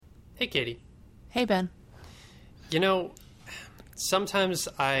Hey, Katie. Hey, Ben. You know, sometimes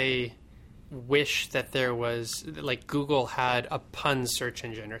I wish that there was, like, Google had a pun search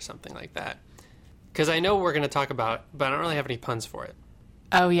engine or something like that. Because I know we're going to talk about, but I don't really have any puns for it.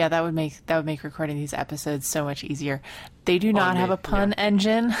 Oh yeah, that would make recording these episodes so much easier. They do not have a pun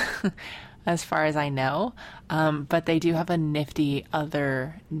engine, as far as I know, but they do have a nifty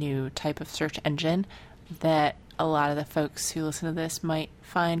other new type of search engine that a lot of the folks who listen to this might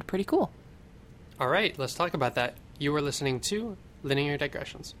find pretty cool. All right, let's talk about that. You were listening to Linear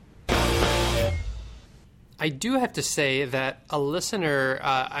Digressions. I do have to say that a listener,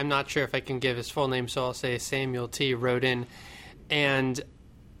 I'm not sure if I can give his full name, so I'll say Samuel T, wrote in, and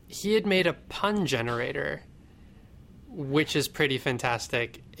he had made a pun generator, which is pretty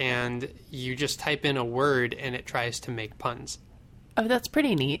fantastic, and you just type in a word and it tries to make puns. Oh, that's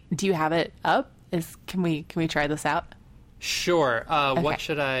pretty neat. Do you have it up? Can we try this out? Sure. Okay. What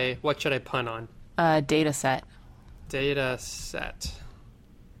should I pun on? Data set. Data set.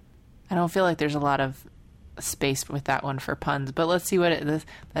 I don't feel like there's a lot of space with that one for puns, but let's see what it is.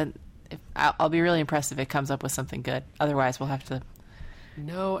 I'll be really impressed if it comes up with something good. Otherwise, we'll have to.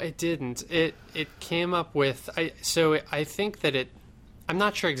 No, it didn't. It came up with I think that I'm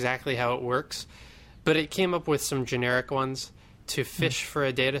not sure exactly how it works, but it came up with some generic ones: to fish for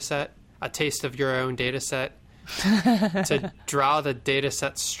a data set, a taste of your own data set, to draw the data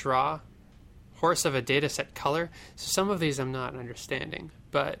set straw, horse of a data set color. So some of these I'm not understanding,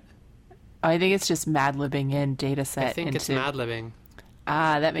 but I think it's just Mad-libbing in data set. I think it's Mad-libbing.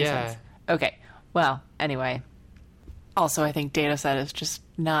 Ah, that makes sense. Okay. Well, anyway. Also, I think data set is just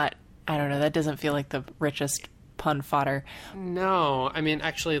not, I don't know, that doesn't feel like the richest pun fodder. No, I mean,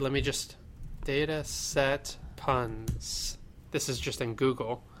 actually, let me just, data set puns. This is just in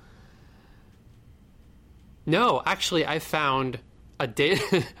Google. No, actually, I found a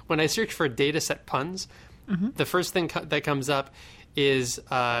data, when I search for data set puns, the first thing that comes up is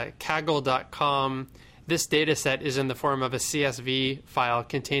Kaggle.com. This data set is in the form of a CSV file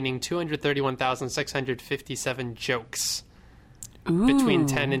containing 231,657 jokes. Ooh. Between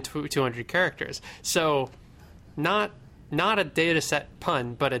 10 and 200 characters. So, not a data set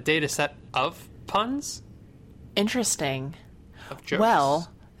pun, but a data set of puns? Interesting. Of jokes. Well,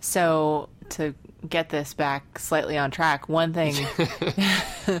 so to get this back slightly on track, one thing...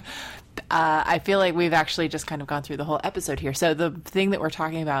 I feel like we've actually just kind of gone through the whole episode here. So the thing that we're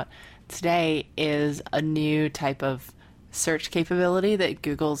talking about today is a new type of search capability that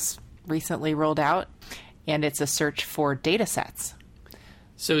Google's recently rolled out, and it's a search for data sets.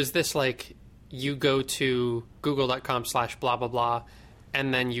 So is this like you go to google.com/blah, blah, blah,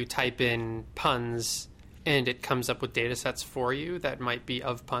 and then you type in puns, and it comes up with data sets for you that might be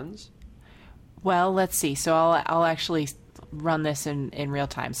of puns? Well, let's see. So I'll actually run this in real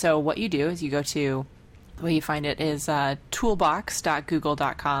time. So what you do is you go to, the way you find it is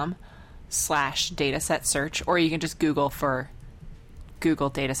toolbox.google.com/dataset search, or you can just Google for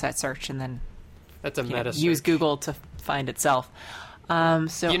Google dataset search and then that's a meta search. Use Google to find itself.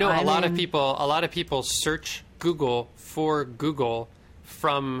 So a lot of people search Google for Google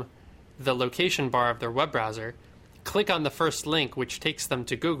from the location bar of their web browser, click on the first link which takes them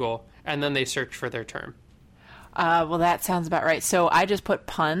to Google, and then they search for their term. Well, that sounds about right. So I just put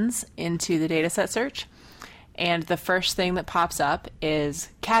puns into the dataset search, and the first thing that pops up is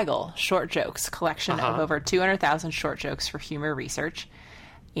Kaggle, short jokes, collection of over 200,000 short jokes for humor research.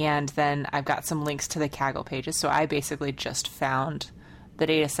 And then I've got some links to the Kaggle pages. So I basically just found the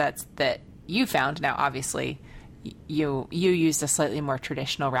data sets that you found. Now, obviously, you used a slightly more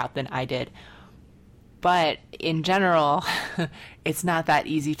traditional route than I did. But in general, it's not that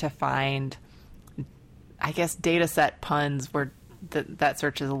easy to find. I guess data set puns were that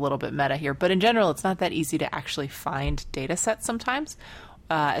search is a little bit meta here, but in general, it's not that easy to actually find data sets sometimes,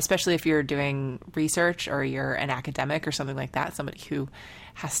 especially if you're doing research or you're an academic or something like that, somebody who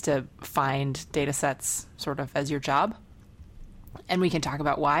has to find data sets sort of as your job. And we can talk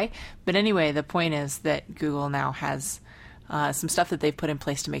about why. But anyway, the point is that Google now has some stuff that they've put in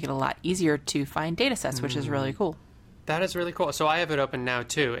place to make it a lot easier to find data sets, which is really cool. That is really cool. So I have it open now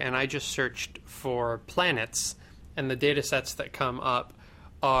too, and I just searched for planets, and the data sets that come up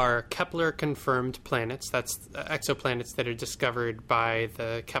are Kepler-confirmed planets. That's exoplanets that are discovered by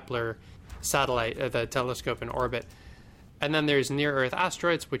the Kepler satellite, the telescope in orbit. And then there's near-Earth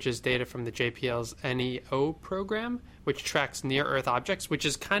asteroids, which is data from the JPL's NEO program, which tracks near-Earth objects, which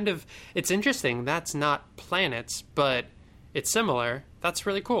is kind of, it's interesting. That's not planets, but it's similar. That's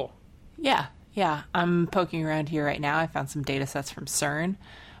really cool. Yeah. I'm poking around here right now. I found some data sets from CERN.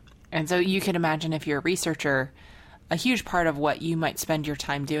 And so you can imagine if you're a researcher, a huge part of what you might spend your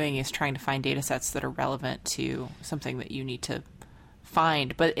time doing is trying to find data sets that are relevant to something that you need to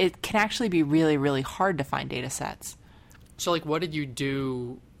find. But it can actually be really, really hard to find data sets. So, like, what did you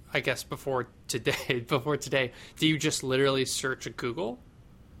do, I guess, before today? Do you just literally search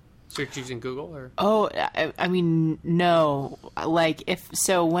Search using Google? Or? Oh, I mean, no. Like,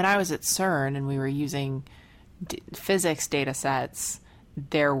 when I was at CERN and we were using physics data sets,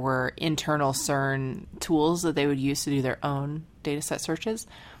 there were internal CERN tools that they would use to do their own data set searches.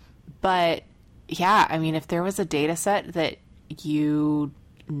 But yeah, I mean, if there was a data set that you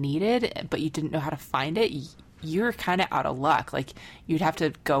needed, but you didn't know how to find it, you're kind of out of luck. Like, you'd have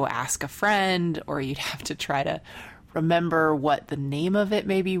to go ask a friend, or you'd have to try to remember what the name of it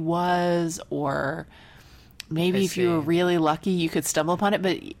maybe was, or maybe if you were really lucky, you could stumble upon it.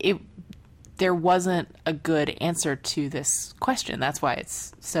 But there wasn't a good answer to this question. That's why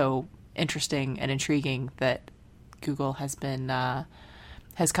it's so interesting and intriguing that Google has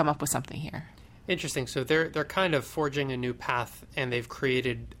come up with something here. Interesting. So they're kind of forging a new path, and they've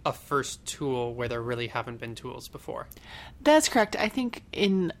created a first tool where there really haven't been tools before. That's correct. I think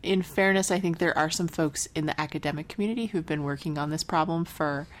in fairness, I think there are some folks in the academic community who've been working on this problem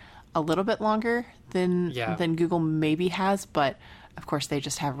for a little bit longer than Google maybe has, but of course they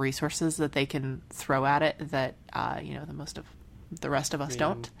just have resources that they can throw at it that the most of the rest of us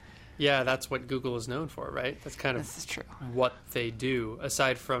don't. Yeah, that's what Google is known for, right? That's kind of what they do.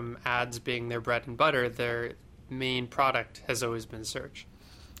 Aside from ads being their bread and butter, their main product has always been search.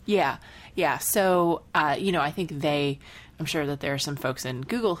 Yeah. So, I think I'm sure that there are some folks in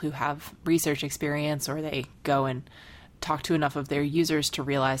Google who have research experience, or they go and talk to enough of their users to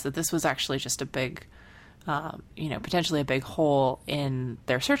realize that this was actually just a big, potentially a big hole in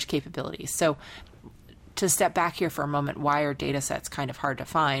their search capabilities. So, to step back here for a moment, why are data sets kind of hard to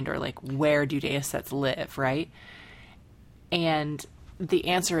find, or like, where do data sets live, right? And the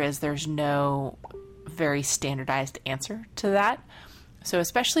answer is there's no very standardized answer to that. So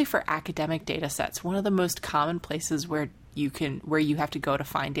especially for academic data sets, one of the most common places where you have to go to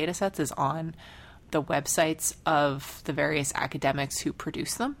find data sets is on the websites of the various academics who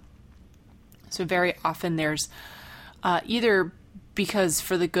produce them. So very often there's either because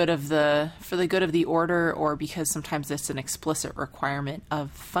for the good of the order, or because sometimes it's an explicit requirement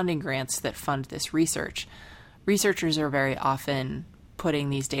of funding grants that fund this research. Researchers are very often putting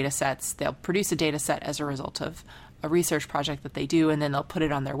these data sets, they'll produce a data set as a result of a research project that they do, and then they'll put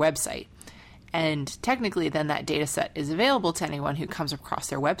it on their website. And technically then that data set is available to anyone who comes across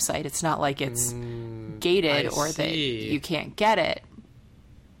their website. It's not like it's gated or that you can't get it.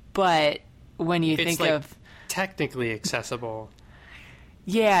 But when you think of technically accessible.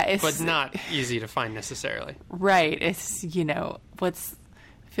 Yeah, but not easy to find necessarily. Right. It's,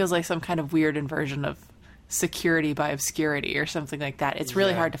 feels like some kind of weird inversion of security by obscurity or something like that. It's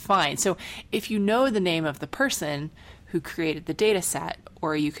really hard to find. So if you know the name of the person who created the data set,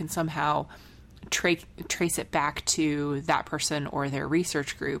 or you can somehow trace it back to that person or their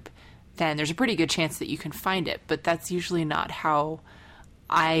research group, then there's a pretty good chance that you can find it. But that's usually not how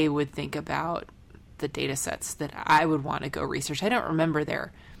I would think about the data sets that I would want to go research. I don't remember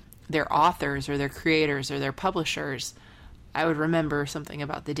their authors or their creators or their publishers. I would remember something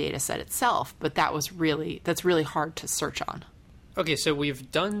about the data set itself, but that's really hard to search on. Okay, so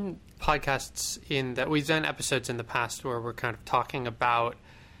we've done we've done episodes in the past where we're kind of talking about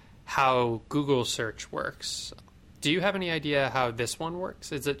how Google search works. Do you have any idea how this one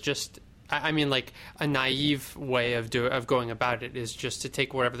works? Is it just, like a naive way of going about it is just to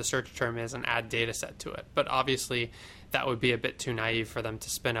take whatever the search term is and add data set to it. But obviously that would be a bit too naive for them to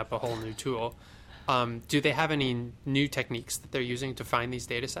spin up a whole new tool. Do they have any new techniques that they're using to find these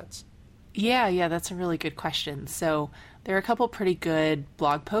data sets? Yeah, that's a really good question. So there are a couple pretty good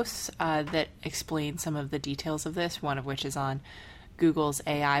blog posts that explain some of the details of this, one of which is on Google's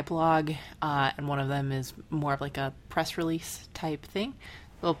AI blog, and one of them is more of like a press release type thing.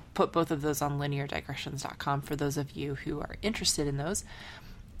 We'll put both of those on lineardigressions.com for those of you who are interested in those.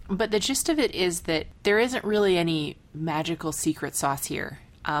 But the gist of it is that there isn't really any magical secret sauce here.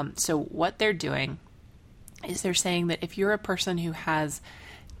 So what they're doing is they're saying that if you're a person who has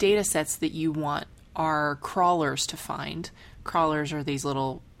data sets that you want our crawlers to find, crawlers are these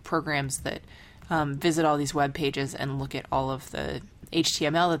little programs that visit all these web pages and look at all of the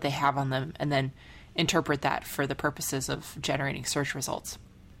HTML that they have on them and then interpret that for the purposes of generating search results.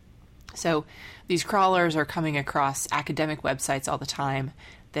 So these crawlers are coming across academic websites all the time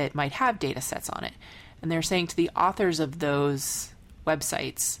that might have data sets on it. And they're saying to the authors of those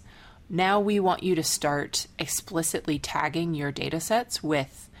websites, now we want you to start explicitly tagging your data sets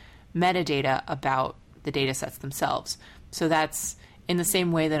with metadata about the data sets themselves. So that's in the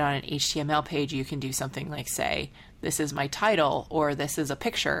same way that on an HTML page, you can do something like say, this is my title, or this is a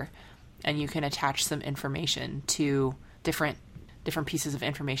picture, and you can attach some information to different pieces of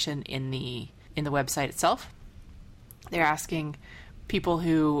information in the website itself. They're asking people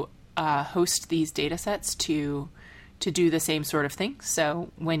who host these data sets to do the same sort of thing. So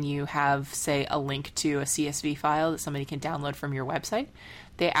when you have, say, a link to a CSV file that somebody can download from your website,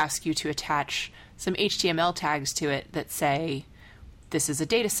 they ask you to attach some HTML tags to it that say, this is a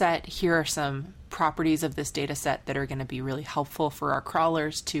data set, here are some properties of this data set that are going to be really helpful for our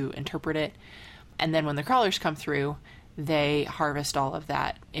crawlers to interpret it. And then when the crawlers come through, they harvest all of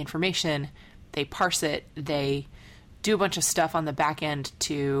that information, they parse it, they do a bunch of stuff on the back end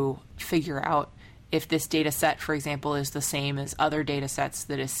to figure out if this data set, for example, is the same as other data sets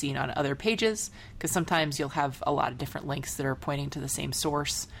that is seen on other pages, because sometimes you'll have a lot of different links that are pointing to the same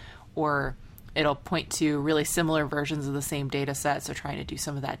source, or it'll point to really similar versions of the same data set, so trying to do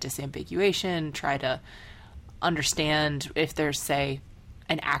some of that disambiguation, try to understand if there's, say,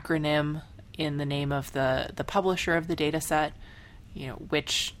 an acronym in the name of the publisher of the data set,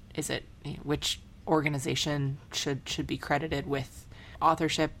 which organization should be credited with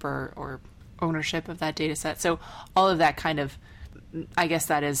authorship or ownership of that data set. So all of that kind of, I guess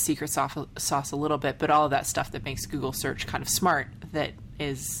that is secret sauce a little bit, but all of that stuff that makes Google search kind of smart, that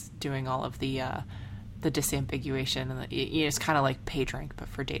is doing all of the disambiguation, and it's kind of like PageRank but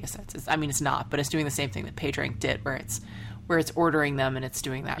for data sets. It's not, but it's doing the same thing that PageRank did, where it's ordering them and it's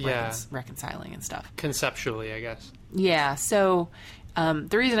doing that reconciling and stuff. Conceptually, I guess. Yeah. So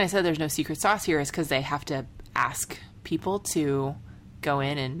the reason I said there's no secret sauce here is because they have to ask people to go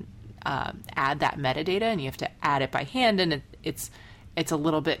in and add that metadata, and you have to add it by hand, and it's a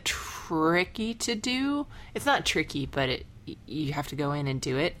little bit tricky to do. It's not tricky, but you have to go in and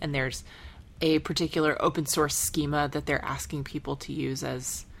do it, and there's a particular open source schema that they're asking people to use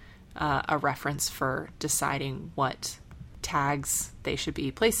as a reference for deciding what tags they should be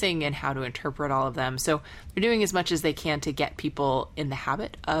placing and how to interpret all of them. So they're doing as much as they can to get people in the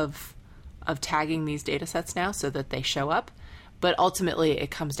habit of tagging these data sets now so that they show up. But ultimately, it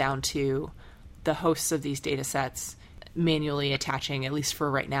comes down to the hosts of these data sets manually attaching, at least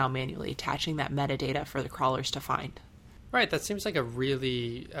for right now, manually attaching that metadata for the crawlers to find. Right, that seems like a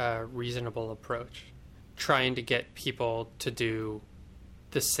really reasonable approach, trying to get people to do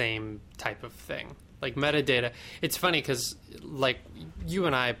the same type of thing. Like metadata, it's funny because like you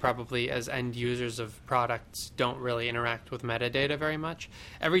and I probably as end users of products don't really interact with metadata very much.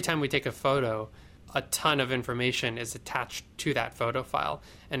 Every time we take a photo, a ton of information is attached to that photo file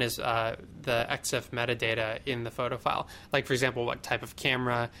and is the EXIF metadata in the photo file. Like, for example, what type of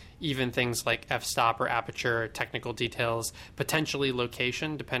camera, even things like f-stop or aperture, technical details, potentially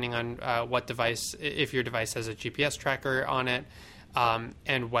location, depending on what device, if your device has a GPS tracker on it,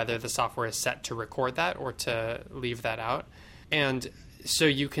 and whether the software is set to record that or to leave that out. And so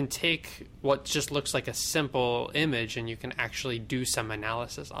you can take what just looks like a simple image and you can actually do some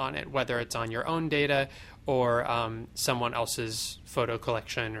analysis on it, whether it's on your own data or someone else's photo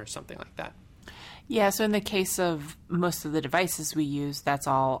collection or something like that. Yeah, so in the case of most of the devices we use, that's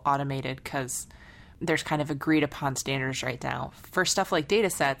all automated because there's kind of agreed upon standards right now. For stuff like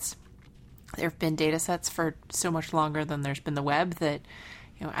data sets, there have been data sets for so much longer than there's been the web that,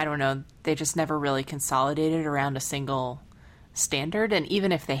 I don't know, they just never really consolidated around a single standard. And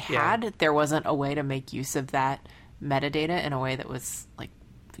even if they had, there wasn't a way to make use of that metadata in a way that was like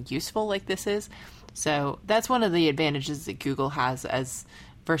useful like this is. So that's one of the advantages that Google has as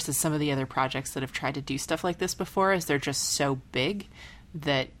versus some of the other projects that have tried to do stuff like this before, is they're just so big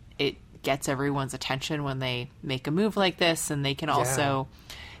that it gets everyone's attention when they make a move like this. And they can also,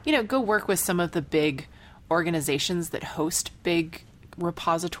 go work with some of the big organizations that host big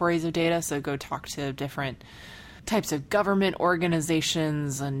repositories of data. So go talk to different types of government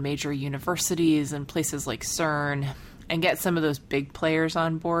organizations and major universities and places like CERN and get some of those big players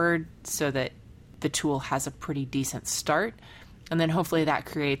on board so that the tool has a pretty decent start. And then hopefully that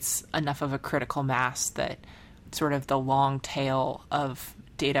creates enough of a critical mass that sort of the long tail of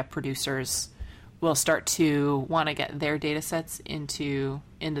data producers will start to want to get their data sets into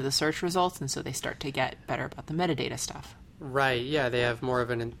the search results. And so they start to get better about the metadata stuff. Right. Yeah, they have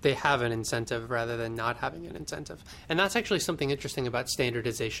an incentive rather than not having an incentive. And that's actually something interesting about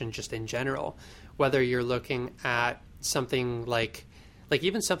standardization just in general. Whether you're looking at something like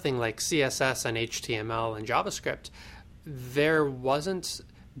even something like CSS and HTML and JavaScript, there wasn't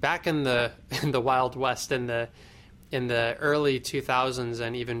back in the Wild West in the early 2000s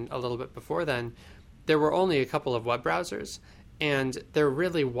and even a little bit before then, there were only a couple of web browsers. And there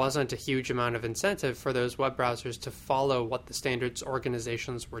really wasn't a huge amount of incentive for those web browsers to follow what the standards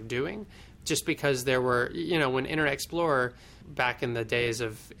organizations were doing, just because there were, when Internet Explorer back in the days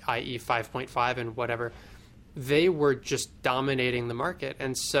of IE 5.5 and whatever, they were just dominating the market.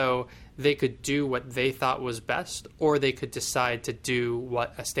 And so they could do what they thought was best, or they could decide to do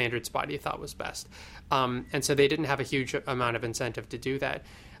what a standards body thought was best. And so they didn't have a huge amount of incentive to do that.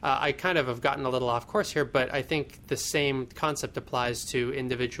 I kind of have gotten a little off course here, but I think the same concept applies to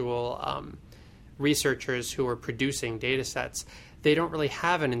individual researchers who are producing data sets. They don't really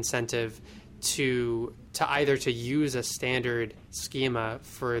have an incentive to either to use a standard schema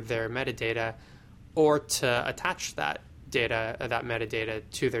for their metadata or to attach that data, that metadata,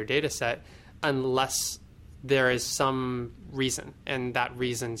 to their data set unless there is some reason, and that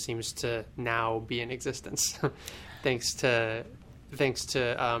reason seems to now be in existence thanks to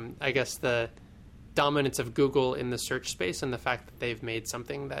I guess the dominance of Google in the search space and the fact that they've made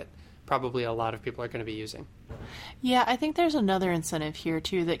something that probably a lot of people are going to be using. Yeah, I think there's another incentive here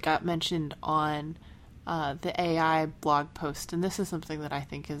too that got mentioned on the AI blog post, and this is something that I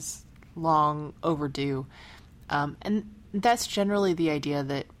think is long overdue. And that's generally the idea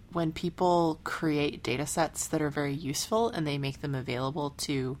that when people create data sets that are very useful and they make them available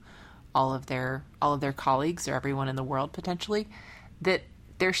to all of their colleagues or everyone in the world potentially, that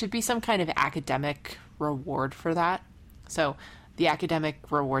there should be some kind of academic reward for that. So the academic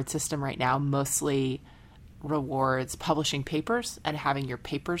reward system right now mostly rewards publishing papers and having your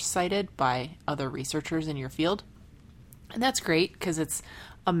papers cited by other researchers in your field. And that's great because it's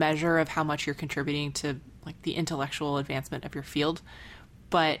a measure of how much you're contributing to like the intellectual advancement of your field.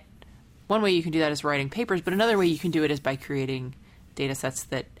 But one way you can do that is writing papers, but another way you can do it is by creating data sets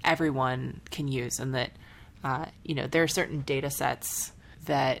that everyone can use, and that there are certain data sets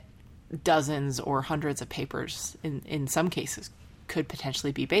that dozens or hundreds of papers in some cases could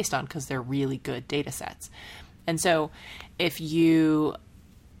potentially be based on because they're really good data sets. And so if you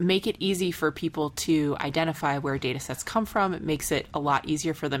make it easy for people to identify where data sets come from, it makes it a lot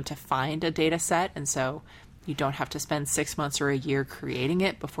easier for them to find a data set. And so you don't have to spend 6 months or a year creating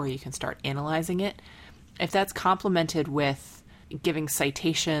it before you can start analyzing it. If that's complemented with giving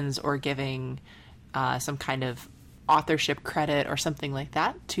citations or giving some kind of authorship credit or something like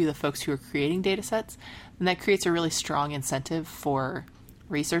that to the folks who are creating data sets, then that creates a really strong incentive for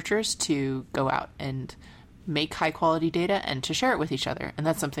researchers to go out and make high quality data and to share it with each other. And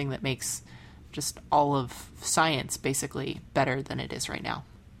that's something that makes just all of science basically better than it is right now.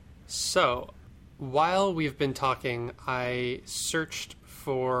 So while we've been talking, I searched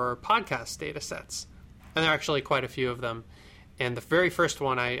for podcast data sets, and there are actually quite a few of them. And the very first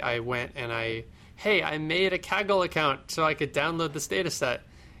one I went and I made a Kaggle account so I could download this data set.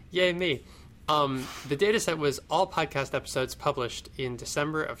 Yay me. The data set was all podcast episodes published in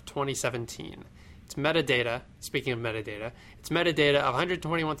December of 2017. It's metadata. Speaking of metadata, it's metadata of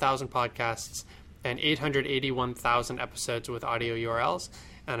 121,000 podcasts and 881,000 episodes with audio URLs.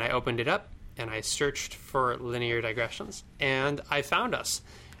 And I opened it up and I searched for linear digressions, and I found us.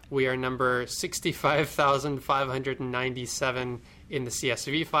 We are number 65,597 in the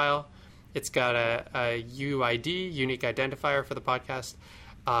CSV file. It's got a UID, unique identifier for the podcast,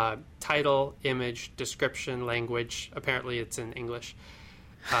 title, image, description, language. Apparently it's in English.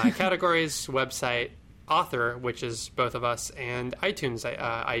 Categories, website, author, which is both of us, and iTunes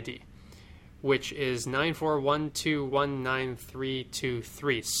ID, which is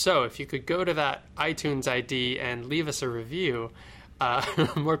 941219323. So if you could go to that iTunes ID and leave us a review,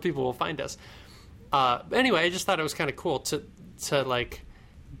 more people will find us. Anyway, I just thought it was kind of cool to like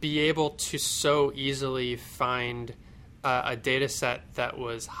be able to so easily find a data set that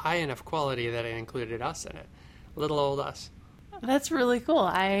was high enough quality that it included us in it. Little old us. That's really cool.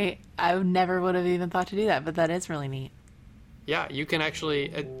 I never would have even thought to do that, but that is really neat. Yeah, you can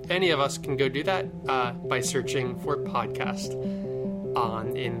actually, any of us can go do that by searching for podcast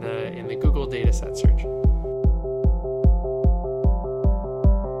in the Google dataset search.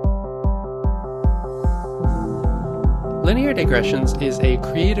 Linear Digressions is a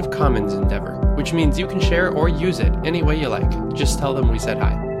Creative Commons endeavor, which means you can share or use it any way you like. Just tell them we said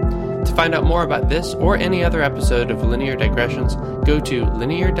hi. To find out more about this or any other episode of Linear Digressions, go to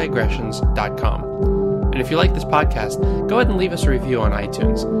lineardigressions.com. And if you like this podcast, go ahead and leave us a review on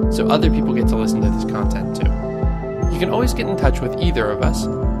iTunes so other people get to listen to this content too. You can always get in touch with either of us.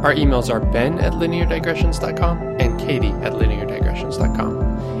 Our emails are ben@lineardigressions.com and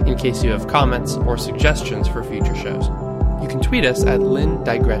katie@lineardigressions.com in case you have comments or suggestions for future shows. You can tweet us at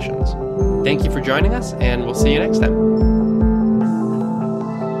lindigressions. Thank you for joining us, and we'll see you next time.